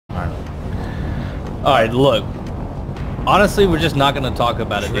Alright, look. Honestly, we're just not gonna talk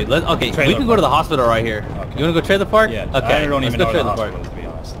about it, dude. Okay, we can go to the hospital right here. Okay. You wanna go trailer park? Yeah. Okay. I don't even know where the trailer hospital park. is, to be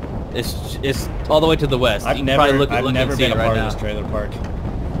honest. It's all the way to the west. I've you can never, probably look I've and never see been it a part right of now. this trailer park.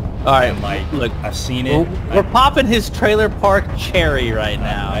 Alright, Like, look. I've seen it. We're popping his trailer park cherry right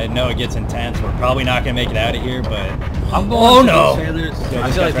now. I know it gets intense. We're probably not gonna make it out of here, but I'm going to no! these trailers. Yeah,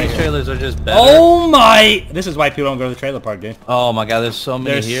 I feel like these trailers are just better. Oh my! This is why people don't go to the trailer park, dude. Oh my god, there's so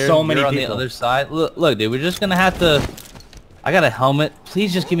many There's here. so many You're on people. the other side. Look, dude, we're just gonna have to. I got a helmet.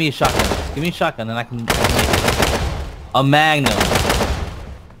 Please just give me a shotgun. Give me a shotgun, and I can make it. A Magnum.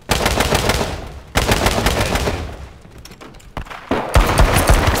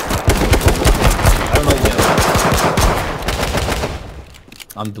 I don't know yet.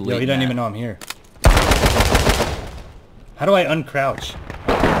 I'm deleting. Yo, he doesn't that. even know I'm here. How do I uncrouch?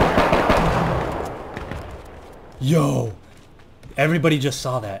 Yo! Everybody just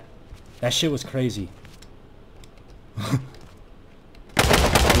saw that. That shit was crazy. Are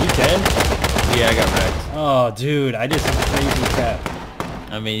you dead? Yeah, I got wrecked. Oh, dude, I did some crazy crap.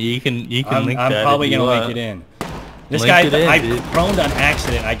 I mean, you can I'm link that. probably if you gonna want. link it in. This Link guy, it in, I dude. proned on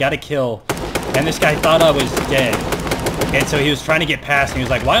accident. I got a kill, and this guy thought I was dead. And so he was trying to get past, and he was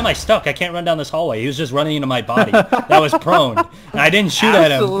like, "Why am I stuck? I can't run down this hallway." He was just running into my body. That was prone, and I didn't shoot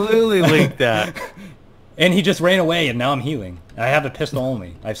at him. Absolutely link that. And he just ran away, and now I'm healing. I have a pistol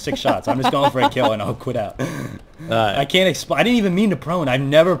only. I have 6 shots. I'm just going for a kill, and I'll quit out. I can't explain. I didn't even mean to prone. I've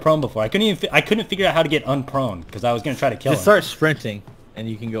never prone before. I couldn't figure out how to get unprone because I was gonna try to kill him. Just start sprinting, and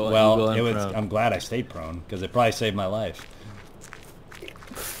you can go. Well, you go unprone. I'm glad I stayed prone because it probably saved my life.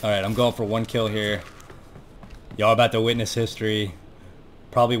 All right, I'm going for 1 kill here. Y'all about to witness history.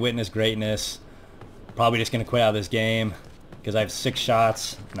 Probably witness greatness. Probably just gonna quit out of this game because I have 6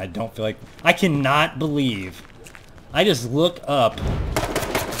 shots and I don't feel like. I cannot believe. I just look up.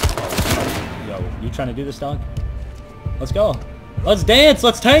 Yo, you trying to do this, dog? Let's go. Let's dance.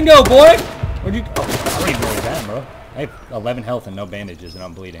 Let's tango, boy. Where'd you? Oh, I don't even know where you're at, bro. I have 11 health and no bandages, and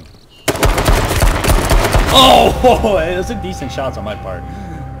I'm bleeding. Oh, those are decent shots on my part.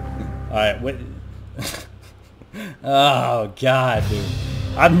 All right, what? Oh God, dude.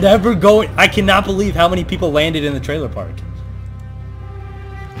 I'm never going. I cannot believe how many people landed in the trailer park.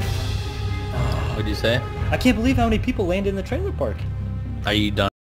 What'd you say? I can't believe how many people landed in the trailer park. Are you done?